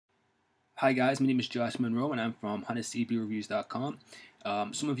Hi guys, my name is Josh Monroe and I'm from HonestCBReviews.com.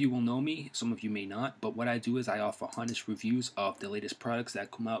 Some of you will know me, some of you may not, but what I do is I offer honest reviews of the latest products that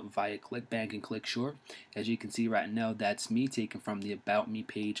come out via ClickBank and ClickSure. As you can see right now, that's me taken from the About Me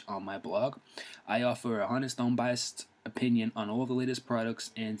page on my blog. I offer a honest, unbiased opinion on all the latest products,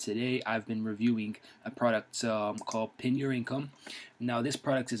 and today I've been reviewing a product called Pin Your Income. Now this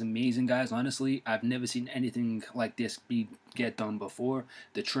product is amazing, guys. Honestly, I've never seen anything like this get done before.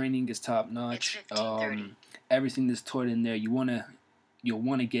 The training is top notch. Everything that's taught in there, you'll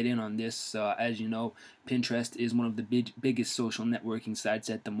want to get in on this. As you know, Pinterest is one of the biggest social networking sites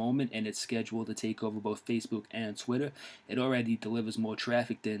at the moment, and it's scheduled to take over both Facebook and Twitter. It already delivers more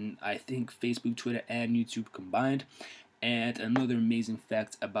traffic than I think Facebook, Twitter, and YouTube combined. And another amazing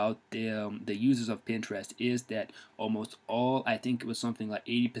fact about the users of Pinterest is that almost all, I think it was something like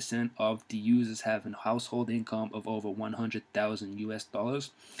 80% of the users have a household income of over 100,000 US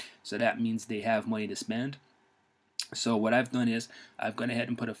dollars. So that means they have money to spend. So what I've done is I've gone ahead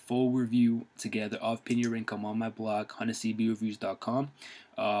and put a full review together of Pin Your Income on my blog, HonestCBReviews.com.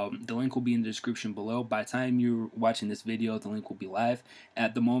 The link will be in the description below. By the time you're watching this video, the link will be live.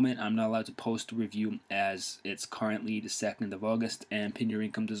 At the moment, I'm not allowed to post a review as it's currently the 2nd of August, and Pin Your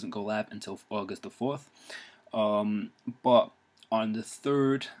Income doesn't go live until August the 4th. But on the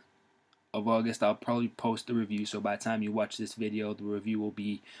 3rd of August, I'll probably post the review. So by the time you watch this video, the review will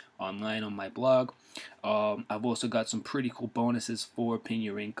be online on my blog. I've also got some pretty cool bonuses for Pin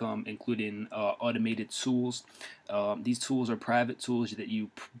Your Income, including automated tools. These tools are private tools that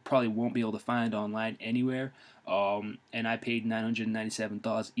you probably won't be able to find online anywhere. And I paid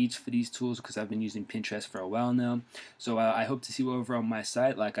 $997 each for these tools because I've been using Pinterest for a while now. So I hope to see you over on my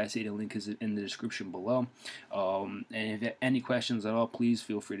site. Like I say, the link is in the description below. And if you have any questions at all, please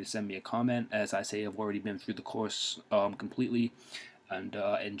feel free to send me a comment. As I say, I've already been through the course completely. And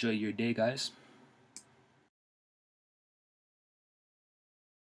enjoy your day, guys.